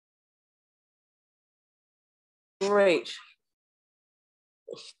Great.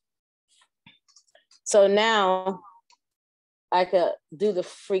 So now I could do the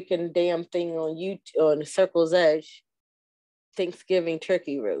freaking damn thing on YouTube on Circle's Edge, Thanksgiving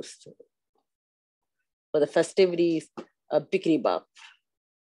turkey roast for the festivities of Bickety Bop.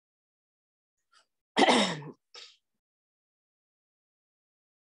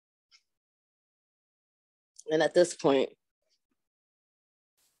 And at this point,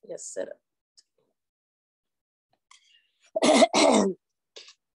 just set up.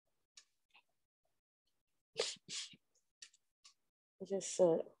 Just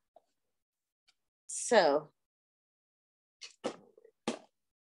so.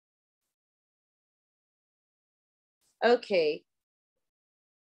 Okay.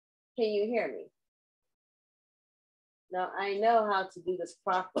 Can you hear me? Now I know how to do this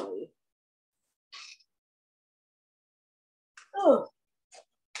properly. Oh,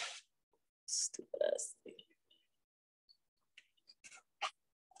 stupid ass thing.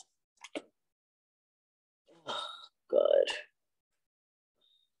 Oh, God.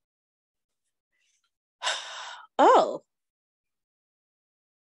 Oh.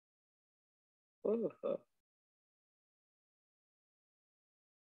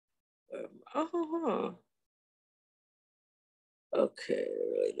 Okay, I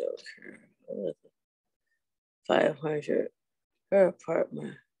really don't care. 500. Her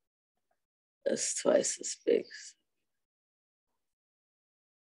apartment is twice as big.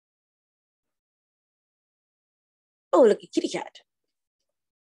 Oh, look, a kitty cat.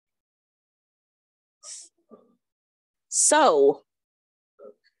 So,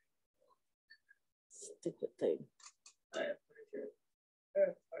 stupid thing. 500. Her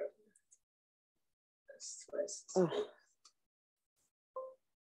apartment is twice as big.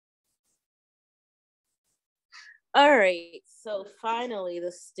 All right, so finally,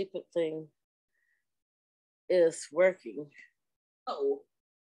 this stupid thing is working. Oh.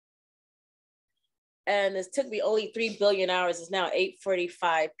 And it took me only 3 billion hours. It's now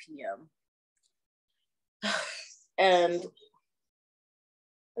 8:45 p.m. And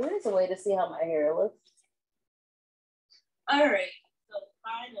there's a way to see how my hair looks. All right, so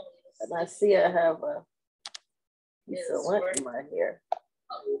finally. And I see I have a piece of lint in my hair.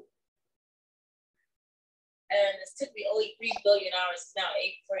 Oh. And it took me only 3 billion hours. It's now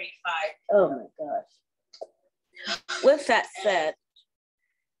 8:45. Oh my gosh. With that said,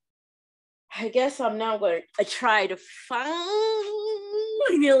 I guess I'm now going to try to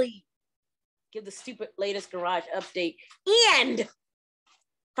finally give the stupid latest garage update and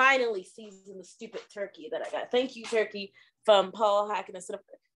finally season the stupid turkey that I got. Thank you, Turkey, from Paul Hacking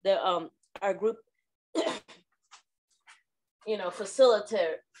and our group,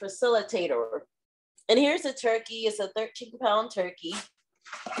 facilitator. And here's a turkey. It's a 13-pound turkey.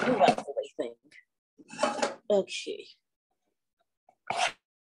 Ooh, that's the way thing. Okay.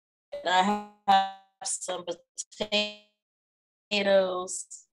 And I have some potatoes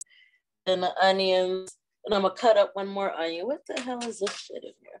and the onions. And I'm going to cut up one more onion. What the hell is this shit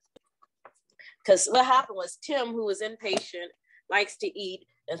in here? Because what happened was Tim, who is impatient, likes to eat,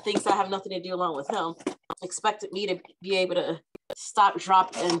 and thinks I have nothing to do along with him, expected me to be able to stop,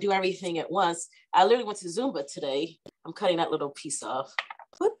 drop, and do everything at once. I literally went to Zumba today. I'm cutting that little piece off.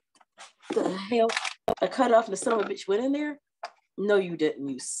 What the hell? I cut it off and the son of a bitch went in there? No, you didn't,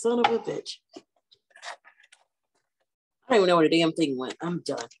 you son of a bitch. I don't even know where the damn thing went. I'm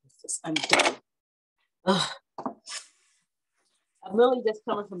done with this. I'm done. Ugh. I'm really just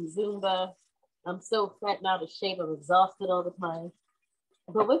coming from Zumba. I'm so fat now to shape. I'm exhausted all the time.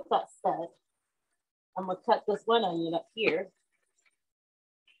 But with that said, I'm going to cut this one onion up here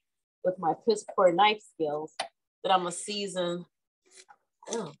with my piss poor knife skills that I'm going to season.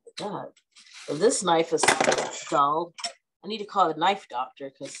 Oh my God. Well, this knife is dull. I need to call a knife doctor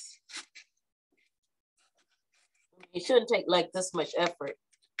because it shouldn't take like this much effort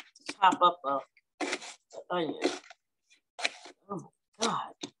to chop up an onion. Oh my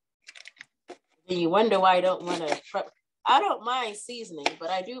God. Then you wonder why I don't want to prep. I don't mind seasoning,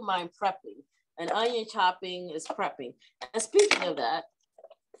 but I do mind prepping. And onion chopping is prepping. And speaking of that,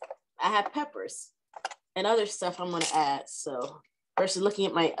 I have peppers and other stuff I'm going to add. So versus looking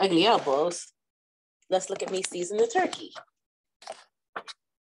at my ugly elbows, let's look at me season the turkey.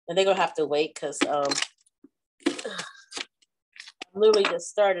 And they're going to have to wait because I literally just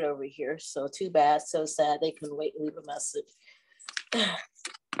started over here. So too bad, so sad. They can wait and leave a message.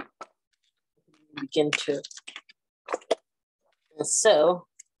 Begin to. And so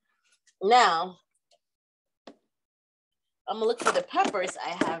now I'm going to look for the peppers I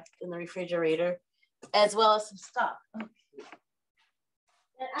have in the refrigerator as well as some stock. Okay.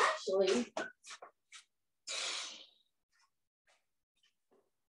 And actually,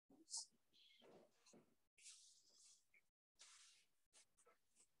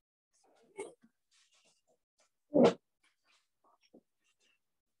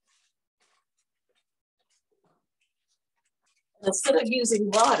 Instead of using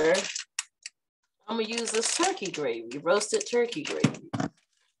water, I'm gonna use this turkey gravy, roasted turkey gravy.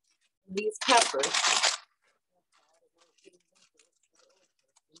 These peppers.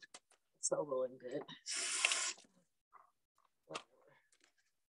 So rolling good.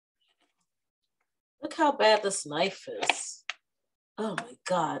 Look how bad this knife is. Oh my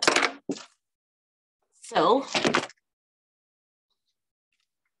God. So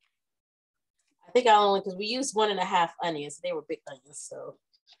I think I only, because we used 1.5 onions. They were big onions, so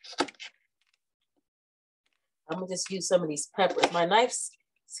I'm gonna just use some of these peppers. My knife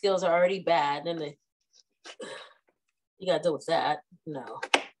skills are already bad, and you gotta deal with that. No.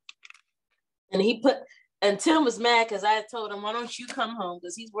 And Tim was mad because I told him, why don't you come home?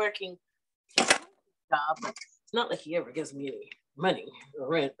 Because he's working his job. It's not like he ever gives me any money or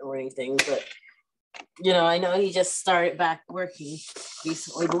rent or anything, but I know he just started back working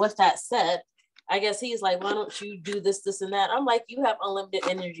recently. But with that said, I guess he's like, why don't you do this, this, and that? I'm like, you have unlimited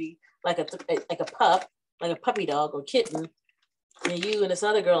energy, like a pup, like a puppy dog or kitten. And you and this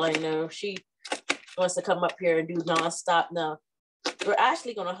other girl I know, she wants to come up here and do nonstop. Now, we're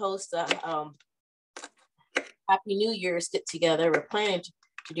actually going to host a Happy New Year's get together. We're planning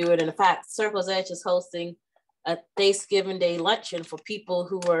to do it. And in fact, Circle's Edge is hosting a Thanksgiving Day luncheon for people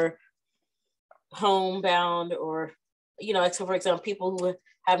who are homebound or, so for example, people who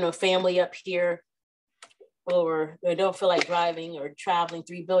have no family up here or they don't feel like driving or traveling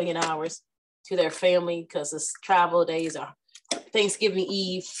 3 billion hours to their family because it's travel days. Or Thanksgiving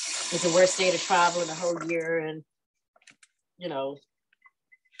Eve is the worst day to travel in the whole year. And,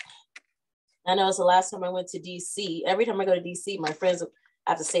 I know it's the last time I went to DC. Every time I go to DC, my friends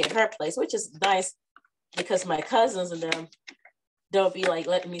have to stay at her place, which is nice because my cousins and them don't be like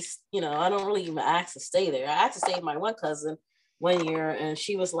letting me, I don't really even ask to stay there. I had to stay with my one cousin one year and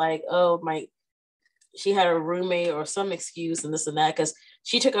she was like, she had a roommate or some excuse and this and that because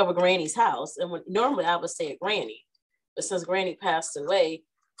she took over Granny's house. And normally I would stay at Granny, but since Granny passed away,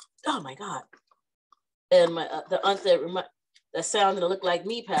 oh my God. And the aunt that sounded to look like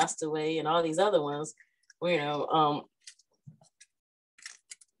me passed away and all these other ones,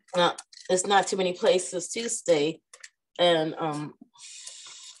 there's not too many places to stay. And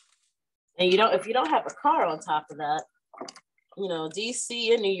if you don't have a car on top of that,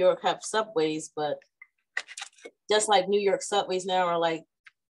 DC and New York have subways, but just like New York subways now are like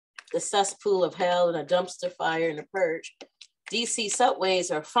the cesspool of hell and a dumpster fire and a purge, DC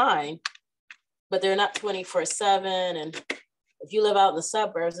subways are fine, but they're not 24/7. And if you live out in the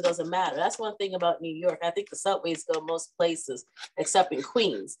suburbs, it doesn't matter. That's one thing about New York. I think the subways go most places except in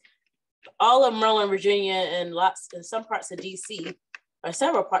Queens. All of Maryland, Virginia, and some parts of DC, or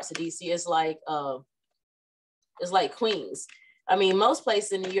several parts of DC, is like Queens. I mean, most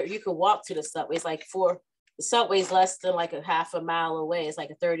places in New York, you could walk to the subway. It's like the subway's less than like a half a mile away. It's like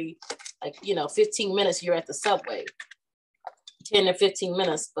 15 minutes, you're at the subway, 10 to 15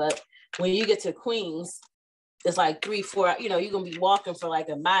 minutes. But when you get to Queens, it's like 3-4, you're going to be walking for like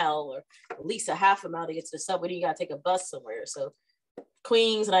a mile or at least a half a mile to get to the subway. Then you got to take a bus somewhere. So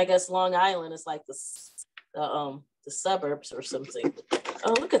Queens and I guess Long Island is like the suburbs or something.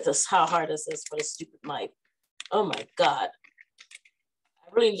 Oh, look at this, how hard this is for the stupid knife. Oh my God.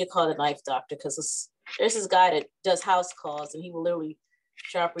 I really need to call the knife doctor because there's this guy that does house calls and he will literally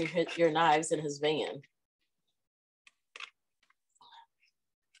sharpen your knives in his van.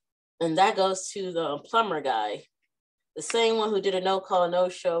 And that goes to the plumber guy, the same one who did a no-call,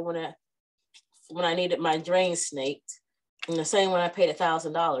 no-show when I needed my drain snaked, and the same one I paid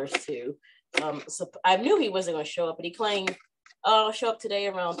 $1,000 to. So I knew he wasn't going to show up, but he claimed, "Oh, I'll show up today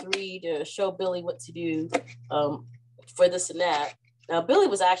around 3 to show Billy what to do for this and that." Now Billy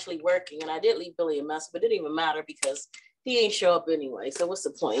was actually working, and I did leave Billy a message, but it didn't even matter because he ain't show up anyway. So what's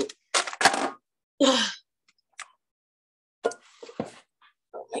the point?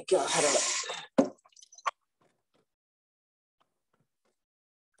 Oh my God, how do I?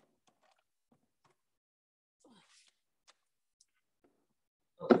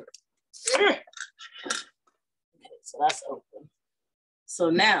 Okay, so that's open. So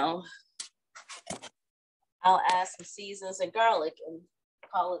now I'll add some seasons and garlic and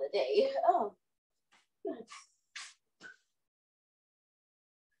call it a day. Oh, good.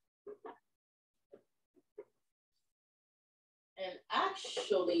 And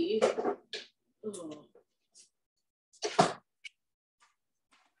actually,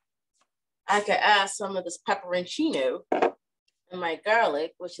 I could add some of this pepperoncino and my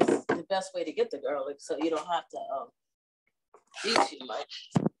garlic, which is the best way to get the garlic, so you don't have to do too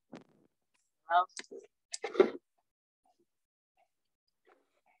much.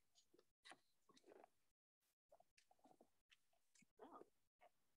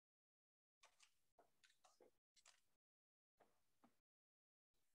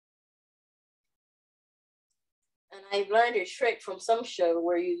 I learned a trick from some show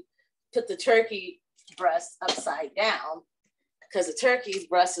where you put the turkey breast upside down, because the turkey's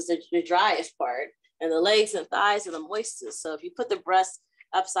breast is the driest part, and the legs and thighs are the moistest. So if you put the breast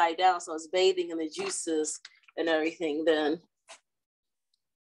upside down, so it's bathing in the juices and everything, then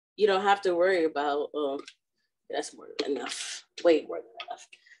you don't have to worry about, that's more than enough, way more than enough.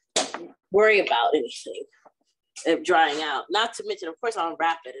 Worry about anything drying out. Not to mention, of course, I'll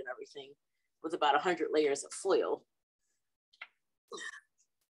wrap it and everything with about 100 layers of foil.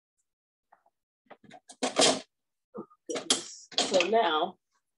 So now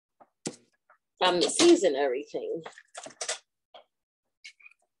I'm gonna season everything.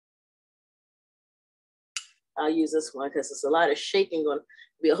 I'll use this one because it's a lot of shaking going,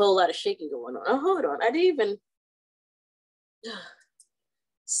 be a whole lot of shaking going on. Oh, hold on, I didn't even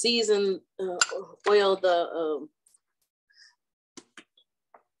season, oil the, oh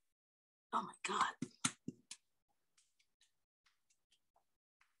my God.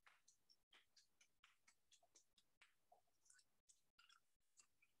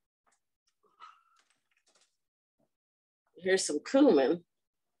 Here's some cumin.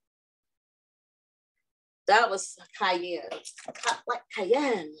 That was cayenne, like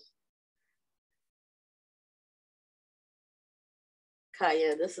cayenne.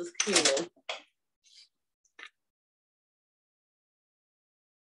 Cayenne, this is cumin.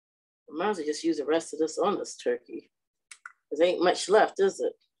 I might as well just use the rest of this on this turkey. There ain't much left, is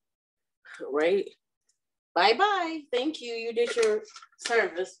it? Right? Bye-bye. Thank you. You did your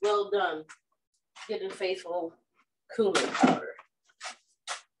service. Well done. Good and faithful cumin powder.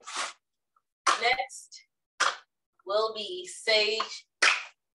 Next will be sage,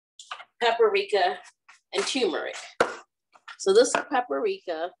 paprika, and turmeric. So this is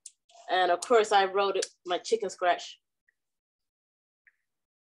paprika, and of course I wrote it, my chicken scratch.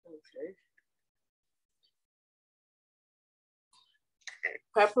 Okay.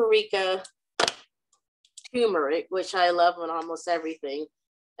 Paprika, turmeric, which I love on almost everything.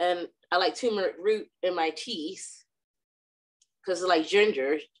 And I like turmeric root in my teas because it's like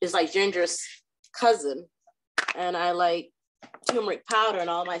ginger. It's like ginger's cousin. And I like turmeric powder and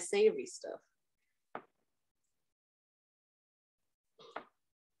all my savory stuff.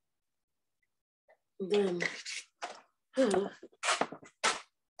 Then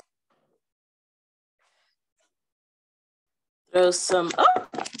throw some, oh!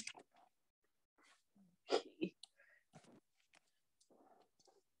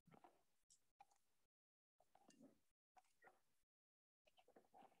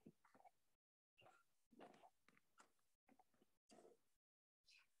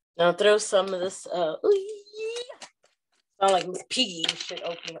 Now throw some of this, sound like Miss Piggy should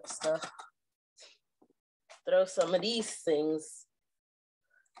open up stuff. Throw some of these things.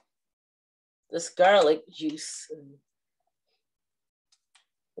 This garlic juice,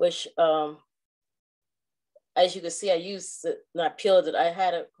 which, as you can see, I used it, and I peeled it. I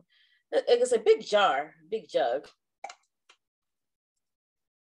had it's a big jar, big jug.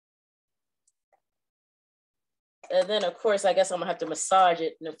 And then, of course, I guess I'm gonna have to massage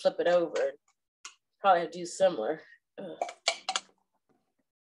it and then flip it over. Probably have to do similar.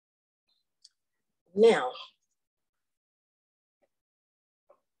 Now,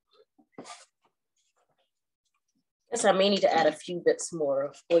 I guess I may need to add a few bits more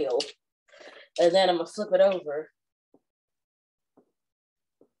of oil. And then I'm gonna flip it over.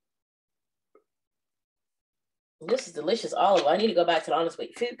 This is delicious olive oil. I need to go back to the Honest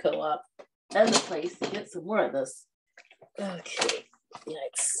Weight Food Co-op, other place, to get some more of this. Okay,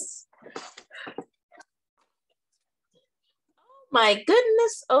 yikes. Oh my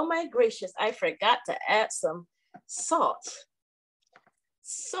goodness, oh my gracious, I forgot to add some salt.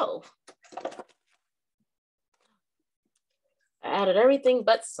 So, I added everything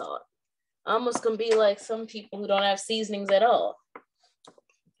but salt. Almost gonna be like some people who don't have seasonings at all.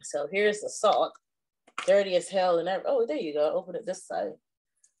 So here's the salt, dirty as hell and everything. Oh, there you go, open it this side.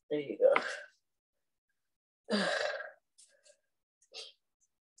 There you go.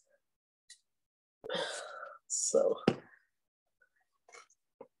 So.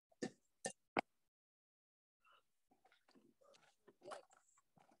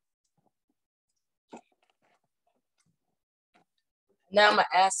 Now I'm gonna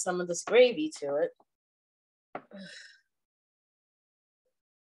add some of this gravy to it.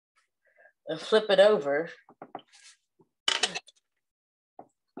 And flip it over.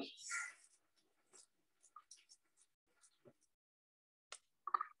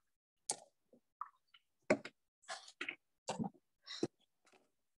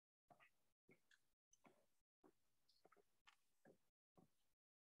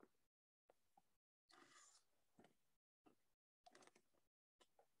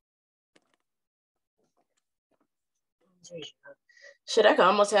 Shit, I can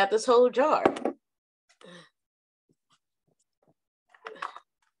almost have this whole jar.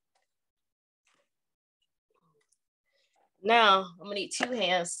 Now I'm gonna need 2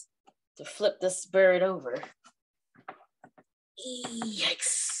 hands to flip this bird over.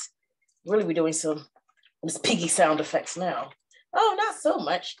 Yikes. Really be doing some piggy sound effects now. Oh, not so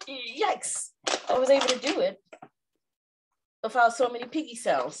much. Yikes. I was able to do it without so many piggy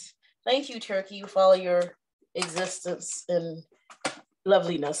sounds. Thank you, Turkey, for all your existence and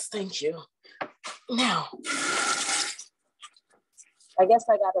loveliness. Thank you. Now, I guess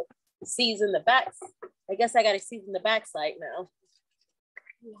I gotta season the backs. I guess I gotta season the backside now.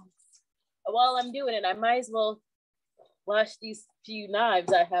 While I'm doing it, I might as well wash these few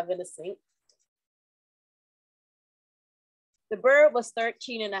knives I have in the sink. The bird was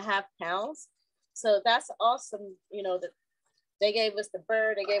 13.5 pounds. So that's awesome. You know, that they gave us the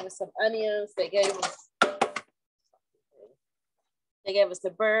bird, they gave us some onions, they gave us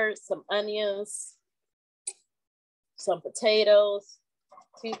the bird, some onions, some potatoes,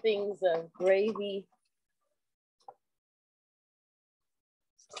 2 things of gravy.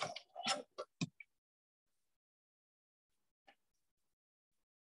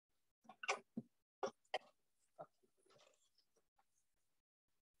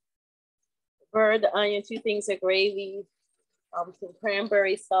 Bird, the onion, 2 things of gravy, some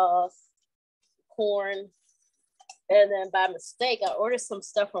cranberry sauce, corn, and then by mistake, I ordered some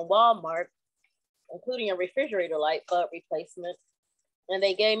stuff from Walmart, including a refrigerator light bulb replacement, and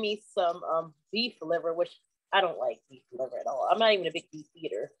they gave me some beef liver, which I don't like beef liver at all. I'm not even a big beef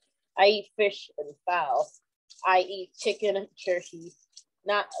eater. I eat fish and fowl. I eat chicken, turkey,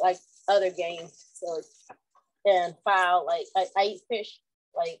 not like other game. So, and fowl, like I eat fish,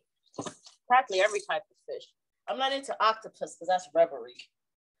 like practically every type of fish. I'm not into octopus because that's rubbery.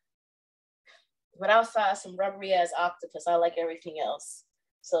 But outside some rubbery ass octopus, I like everything else.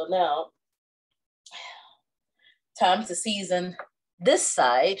 So now, time to season this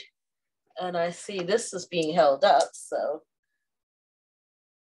side. And I see this is being held up, so.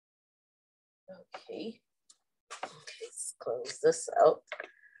 Okay, let's close this out.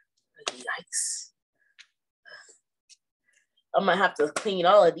 Yikes. I'm gonna have to clean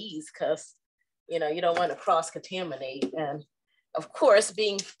all of these because, you know, you don't want to cross-contaminate. And of course,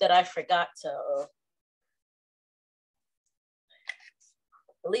 being that I forgot to,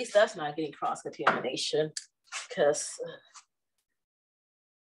 at least that's not getting cross-contamination because,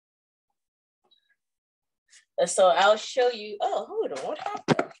 and so I'll show you, oh, hold on, what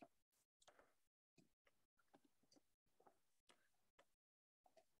happened?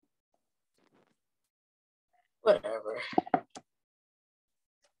 Whatever.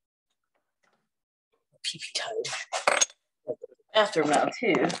 Pee-pee time. After round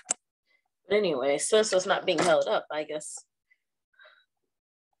 2. But anyway, since it's not being held up, I guess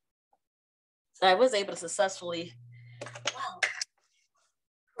I was able to successfully,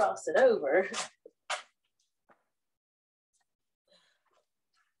 cross it over.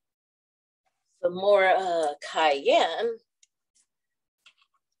 Some more cayenne.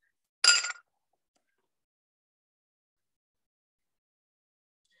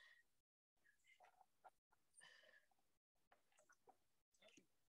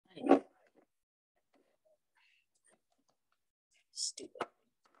 Stupid.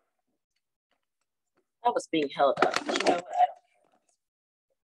 That was being held up. You know what? I don't care.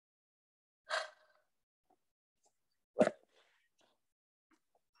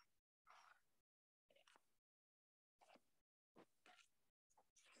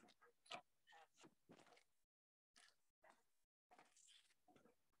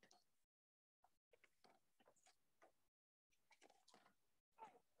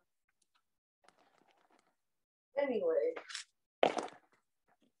 Anyway,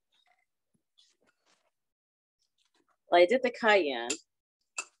 I did the cayenne.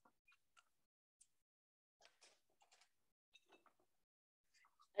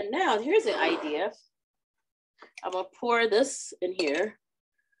 And now here's an idea. I'm gonna pour this in here.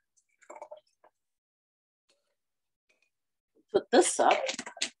 Put this up.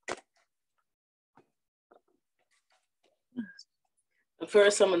 And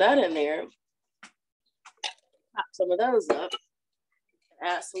pour some of that in there. Pop some of those up.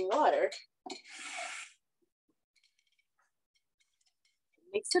 Add some water.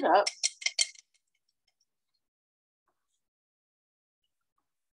 Mix it up.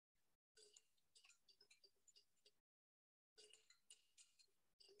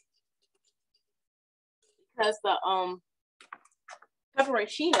 Because the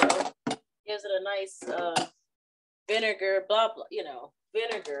pepperoncino gives it a nice vinegar, blah, blah, you know,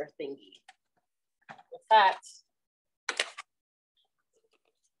 vinegar thingy. In fact,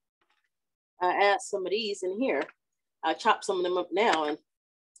 I add some of these in here. I chop some of them up now and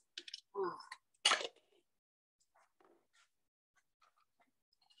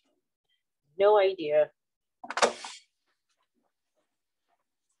no idea.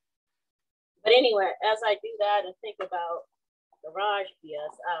 But anyway, as I do that and think about garage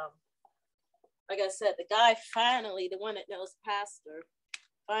BS, like I said, the guy finally, the one that knows Pastor,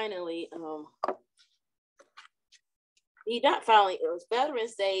 finally, he not finally, it was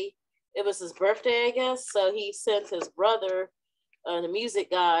Veterans Day. It was his birthday, I guess. So he sent his brother, the music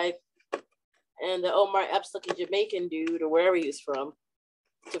guy, and the Omar Epps looking Jamaican dude, or wherever he was from,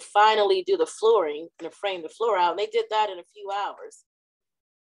 to finally do the flooring and to frame the floor out. And they did that in a few hours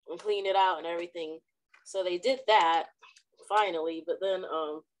and clean it out and everything. So they did that finally, but then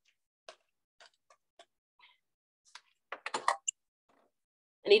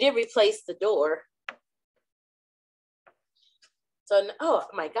and he did replace the door. So, oh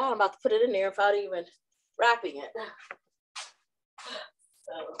my God, I'm about to put it in there without even wrapping it.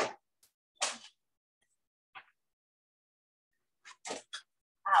 So,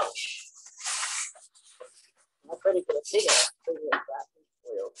 ouch. I'm pretty good at wrapping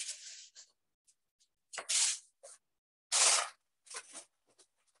foil.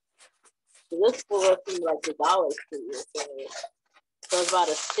 This will seem like the dollars to you. So it's about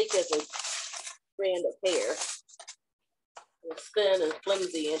as thick as a strand of hair. It's thin and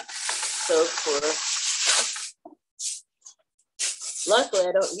flimsy and so forth. Luckily,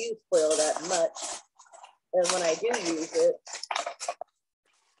 I don't use foil that much. And when I do use it,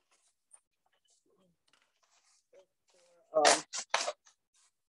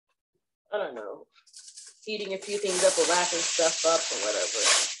 I don't know, heating a few things up or wrapping stuff up or whatever.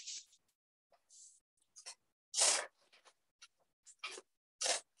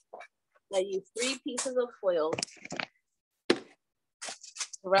 I use 3 pieces of foil to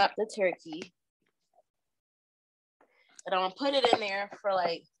wrap the turkey. And I'm gonna put it in there for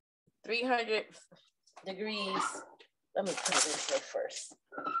like 300 degrees. Let me put it in here first.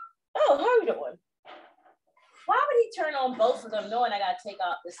 Oh, how are you doing? Why would he turn on both of them knowing I gotta take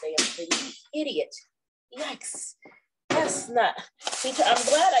out this damn thing? You idiot. Yikes. That's not. I'm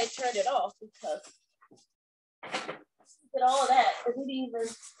glad I turned it off because did all that. It didn't even.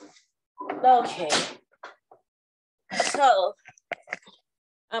 Okay. So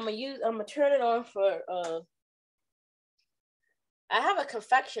I'm gonna turn it on for I have a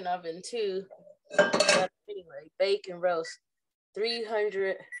convection oven too. But anyway, bake and roast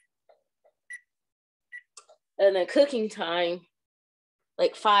 300, and then cooking time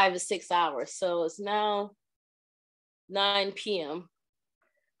like 5 to 6 hours. So it's now 9 p.m.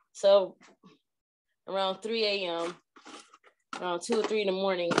 So around 3 a.m., around 2 or 3 in the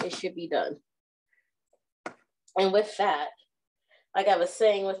morning, it should be done. And with that, like I was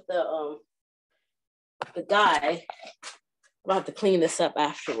saying with the guy, I'll have to clean this up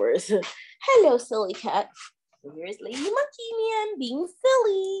afterwards. Hello, silly cat. Here's Lady Monkey Man being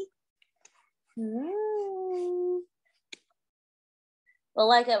silly. Well,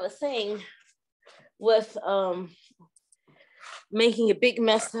 like I was saying, with making a big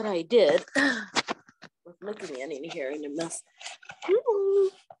mess that I did, with Monkey Man in here in the mess.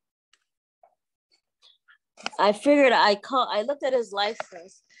 I figured I looked at his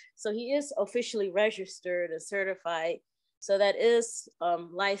license. So he is officially registered and certified. So that is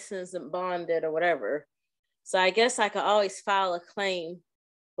licensed and bonded or whatever. So I guess I could always file a claim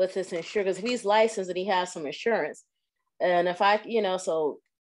with his insurance. If he's licensed and he has some insurance. And if I, so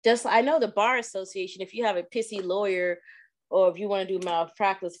just, I know the Bar Association, if you have a pissy lawyer or if you want to do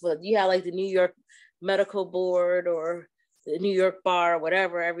malpractice, but you have like the New York Medical Board or the New York Bar or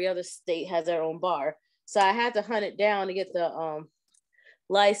whatever, every other state has their own bar. So I had to hunt it down to get the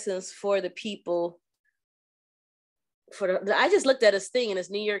license for the people. I just looked at his thing and it's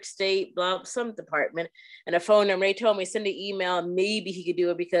New York State, some department, and a phone number. They told me send an email, maybe he could do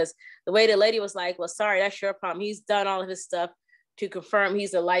it, because the way the lady was like, well, sorry, that's your problem. He's done all of his stuff to confirm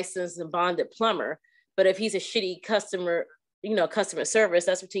he's a licensed and bonded plumber. But if he's a shitty customer, customer service,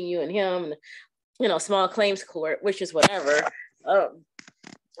 that's between you and him, and, small claims court, which is whatever.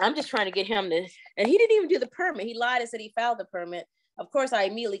 I'm just trying to get him to, and he didn't even do the permit. He lied and said he filed the permit. Of course, I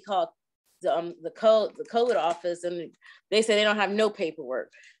immediately called the code office, and they said they don't have no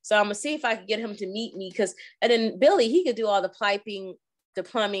paperwork. So I'm gonna see if I can get him to meet me, and then Billy, he could do all the piping, the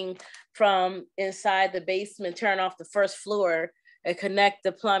plumbing from inside the basement, turn off the first floor and connect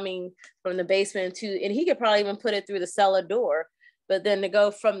the plumbing from the basement and he could probably even put it through the cellar door. But then to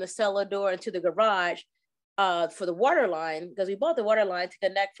go from the cellar door into the garage, for the water line, because we bought the water line to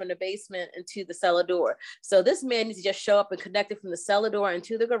connect from the basement into the cellar door. So this man needs to just show up and connect it from the cellar door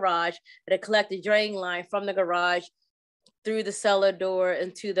into the garage, and collect the drain line from the garage through the cellar door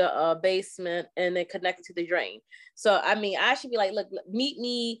into the basement, and then connect it to the drain. So, I mean, I should be like, look, meet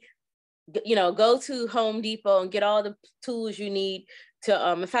me, you know, go to Home Depot and get all the tools you need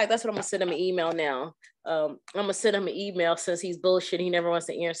to, in fact, that's what I'm gonna send him an email now. I'm gonna send him an email since he's bullshit. He never wants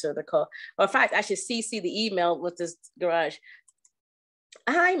to answer the call. Or in fact, I should CC the email with this garage.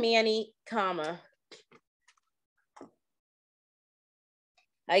 Hi, Manny, comma.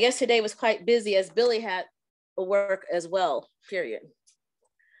 I guess today was quite busy as Billy had work as well, period.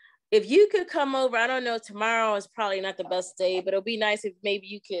 If you could come over, I don't know, tomorrow is probably not the best day, but it'll be nice if maybe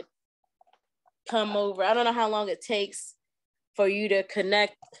you could come over. I don't know how long it takes for you to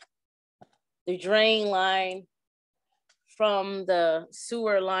connect the drain line from the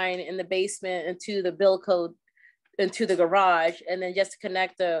sewer line in the basement into the Bilco, into the garage, and then just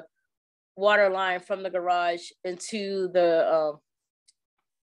connect the water line from the garage into the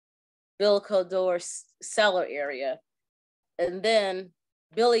Bilco door cellar area. And then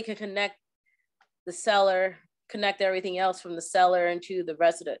Billy can connect the cellar, connect everything else from the cellar into the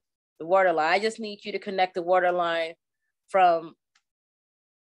rest of the water line. I just need you to connect the water line from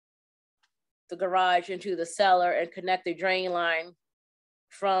the garage into the cellar and connect the drain line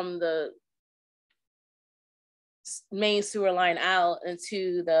from the main sewer line out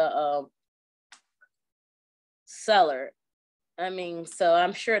into the cellar. I mean, so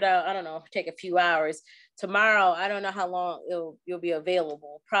I'm sure that, I don't know, take a few hours. Tomorrow, I don't know how long you'll be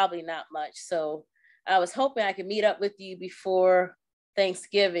available, probably not much. So I was hoping I could meet up with you before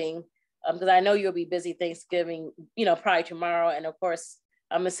Thanksgiving, because I know you'll be busy Thanksgiving, you know, probably tomorrow. And of course,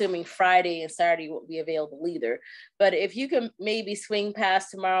 I'm assuming Friday and Saturday won't be available either. But if you can maybe swing past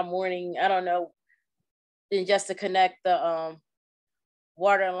tomorrow morning, I don't know, and just to connect the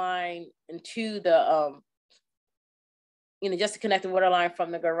water line into the, you know, just to connect the water line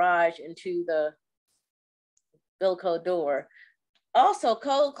from the garage into the Bilco door. Also,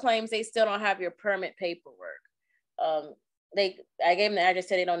 code claims they still don't have your permit paperwork. I gave them the address,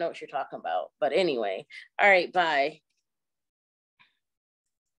 said they don't know what you're talking about. But anyway, all right, bye.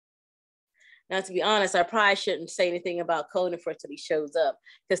 Now, to be honest, I probably shouldn't say anything about code until he shows up,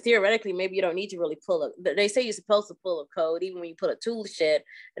 because theoretically, maybe you don't need to really pull it. They say you're supposed to pull a code even when you put a tool shed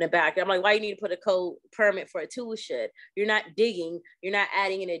in the back. I'm like, why you need to put a code permit for a tool shed? You're not digging, you're not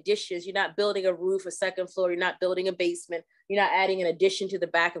adding in additions, you're not building a roof, a second floor, you're not building a basement, you're not adding an addition to the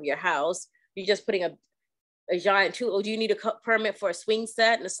back of your house. You're just putting a giant tool. Oh, do you need a permit for a swing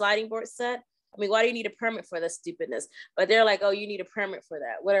set and a sliding board set? I mean, why do you need a permit for this stupidness? But they're like, oh, you need a permit for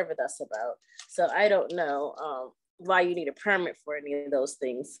that, whatever that's about. So I don't know why you need a permit for any of those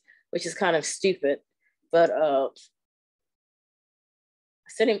things, which is kind of stupid. But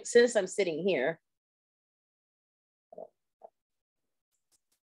since I'm sitting here,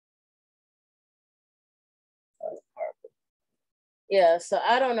 yeah, so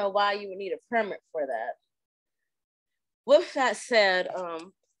I don't know why you would need a permit for that. With that said,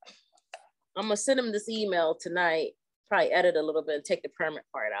 I'm gonna send him this email tonight, probably edit a little bit and take the permit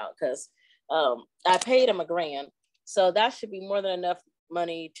part out, because I paid him $1,000. So that should be more than enough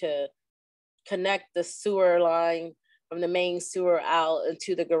money to connect the sewer line from the main sewer out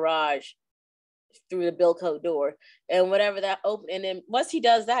into the garage through the Bilco door. And whatever that open, and then once he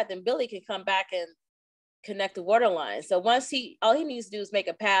does that, then Billy can come back and connect the water line. So once all he needs to do is make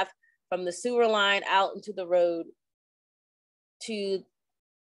a path from the sewer line out into the road through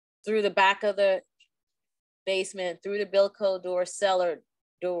the back of the basement, through the Bilco door, cellar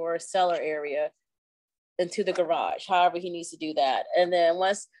area, into the garage, however he needs to do that. And then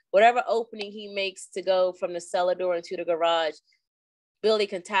once, whatever opening he makes to go from the cellar door into the garage, Billy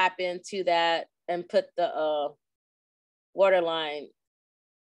can tap into that and put the water line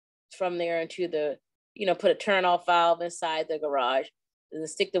from there into the, you know, put a turn off valve inside the garage and then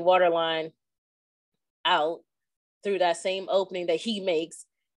stick the water line out through that same opening that he makes,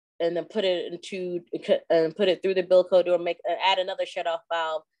 and then put it through the Bilco door, add another shut-off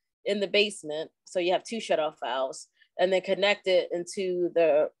valve in the basement. So you have 2 shut-off valves, and then connect it into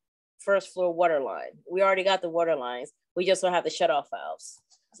the first floor water line. We already got the water lines. We just don't have the shut-off valves.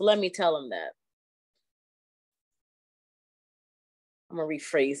 So let me tell him that. I'm gonna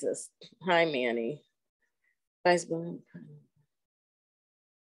rephrase this. Hi, Manny. Nice.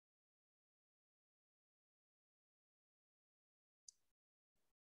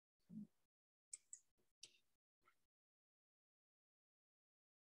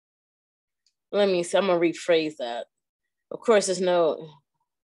 Let me see, I'm gonna rephrase that. Of course, there's no,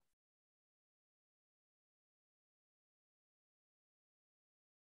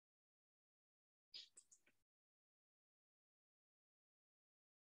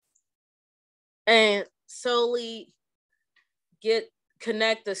 and slowly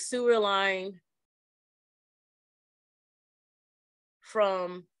connect the sewer line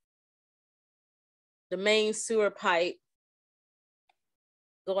from the main sewer pipe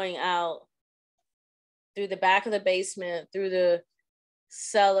going out through the back of the basement, through the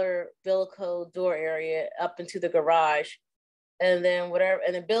cellar, Bilco door area, up into the garage. And then whatever,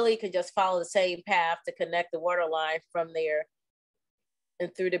 and then Billy can just follow the same path to connect the water line from there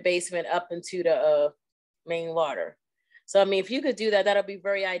and through the basement up into the main water. So, I mean, if you could do that, that'll be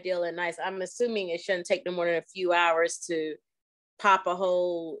very ideal and nice. I'm assuming it shouldn't take no more than a few hours to pop a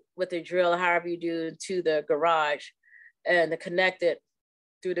hole with a drill, however you do, to the garage and to connect it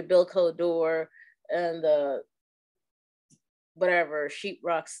through the Bilco door and the whatever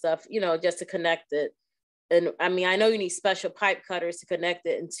sheetrock stuff, you know, just to connect it. And I mean, I know you need special pipe cutters to connect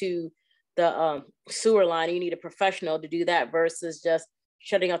it into the sewer line. You need a professional to do that versus just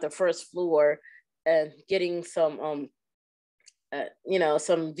shutting out the first floor and getting some, you know,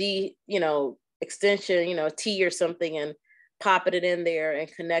 some V, you know, extension, you know, T or something, and popping it in there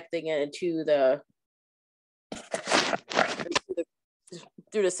and connecting it into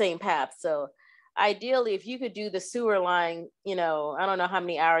through the same path. So ideally, if you could do the sewer line, you know, I don't know how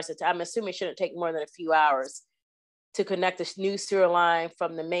many hours I'm assuming it shouldn't take more than a few hours to connect this new sewer line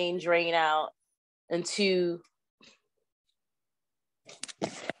from the main drain out into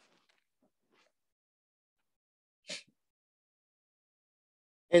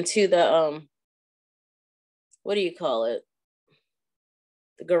the what do you call it?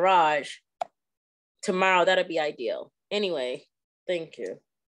 The garage tomorrow. That'd be ideal. Anyway, thank you.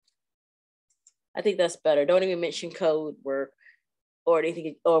 I think that's better. Don't even mention code work or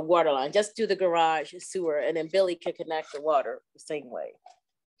anything or water line. Just do the garage, sewer, and then Billy can connect the water the same way.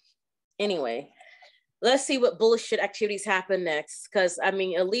 Anyway, let's see what bullshit activities happen next. Because I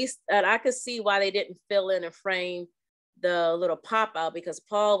mean, at least I could see why they didn't fill in and frame the little pop out, because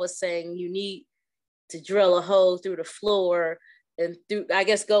Paul was saying you need to drill a hole through the floor and through, I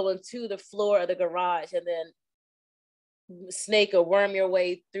guess, go into the floor of the garage and then snake or worm your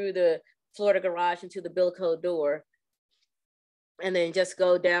way through the floor of the garage into the Bilco door, and then just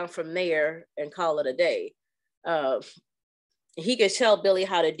go down from there and call it a day. He could tell Billy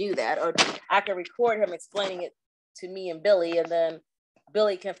how to do that, or I can record him explaining it to me and Billy, and then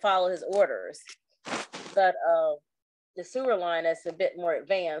Billy can follow his orders. But the sewer line is a bit more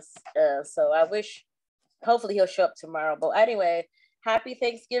advanced, so I wish, hopefully he'll show up tomorrow. But anyway, happy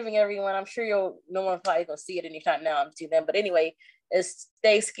Thanksgiving, everyone. I'm sure no one probably gonna see it anytime now to them. But anyway, it's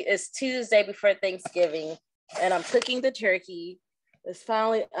Tuesday before Thanksgiving, and I'm cooking the turkey. It's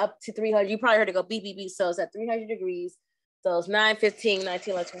finally up to 300. You probably heard it go beep, beep, beep. So it's at 300 degrees. So it's 9:15,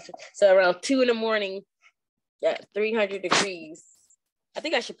 19, 20. So around 2 in the morning at 300 degrees. I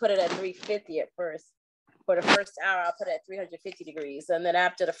think I should put it at 350 at first. For the first hour, I'll put it at 350 degrees. And then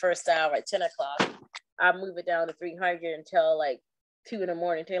after the first hour at 10 o'clock, I'll move it down to 300 until like 2 in the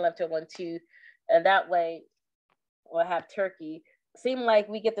morning, 10, 11, 1, 2. And that way we'll have turkey. Seems like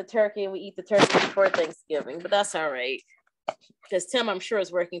we get the turkey and we eat the turkey before Thanksgiving, but that's all right. Because Tim, I'm sure,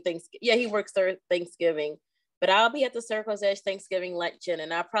 is working Thanksgiving. Yeah, he works Thanksgiving. But I'll be at the Circle's Edge Thanksgiving luncheon,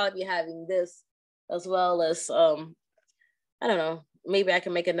 and I'll probably be having this as well as, I don't know, maybe I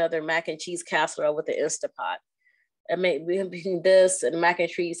can make another mac and cheese casserole with the Instapot. And maybe between this and mac and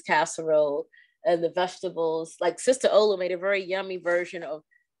cheese casserole and the vegetables, like Sister Ola made a very yummy version of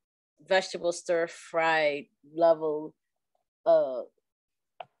vegetable stir-fried level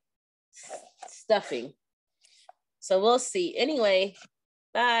stuffing. So we'll see. Anyway,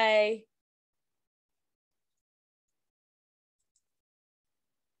 bye.